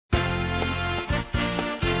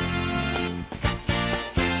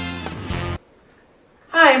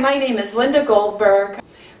Hi, my name is Lynda Goldberg.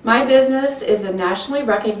 My business is a nationally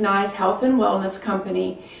recognized health and wellness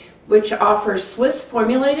company which offers Swiss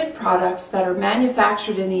formulated products that are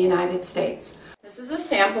manufactured in the United States. This is a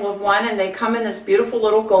sample of one, and they come in this beautiful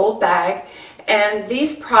little gold bag, and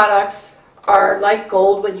these products are like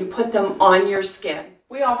gold when you put them on your skin.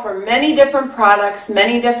 We offer many different products,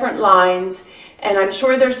 many different lines, and I'm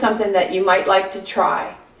sure there's something that you might like to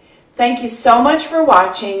try. Thank you so much for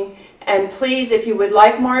watching, and please, if you would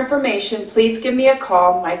like more information, please give me a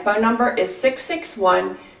call. My phone number is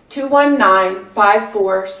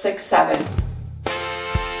 661-219-5467.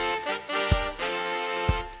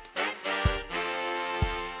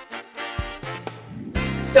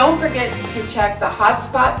 Don't forget to check the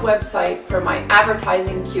Hotspot website for my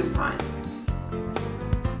advertising coupon.